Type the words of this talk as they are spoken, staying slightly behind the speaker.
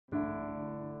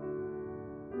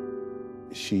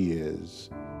She is,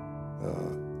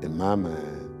 in my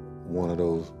mind, one of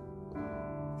those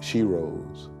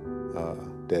sheroes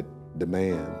that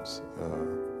demands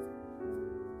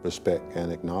respect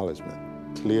and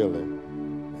acknowledgement. Clearly,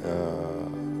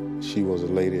 she was a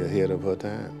lady ahead of her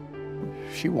time.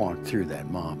 She walked through that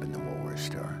mob in the War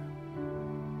Star.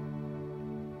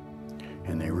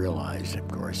 And they realized, of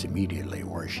course, immediately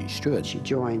where she stood. She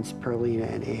joins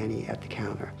Perlina and Annie at the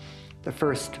counter, the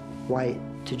first white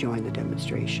to join the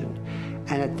demonstration.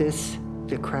 And at this,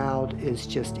 the crowd is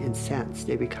just incensed.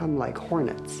 They become like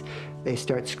hornets. They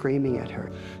start screaming at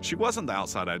her. She wasn't the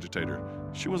outside agitator.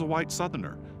 She was a white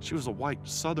Southerner. She was a white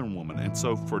Southern woman. And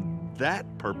so for that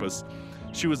purpose,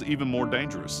 she was even more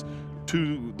dangerous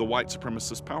to the white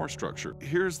supremacist power structure.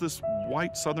 Here's this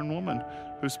white Southern woman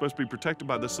who's supposed to be protected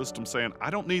by the system saying, I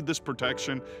don't need this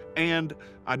protection and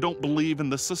I don't believe in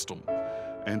the system.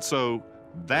 And so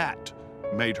that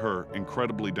made her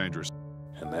incredibly dangerous.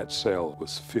 And that cell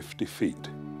was 50 feet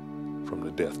from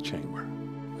the death chamber.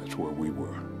 That's where we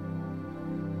were.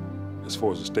 As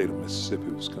far as the state of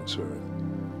Mississippi was concerned,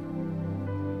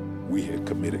 we had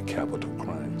committed capital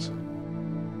crimes.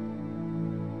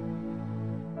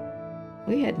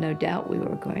 We had no doubt we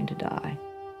were going to die.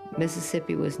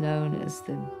 Mississippi was known as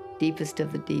the deepest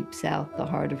of the deep South, the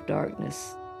heart of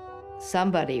darkness.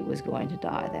 Somebody was going to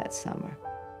die that summer,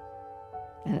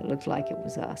 and it looked like it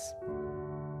was us.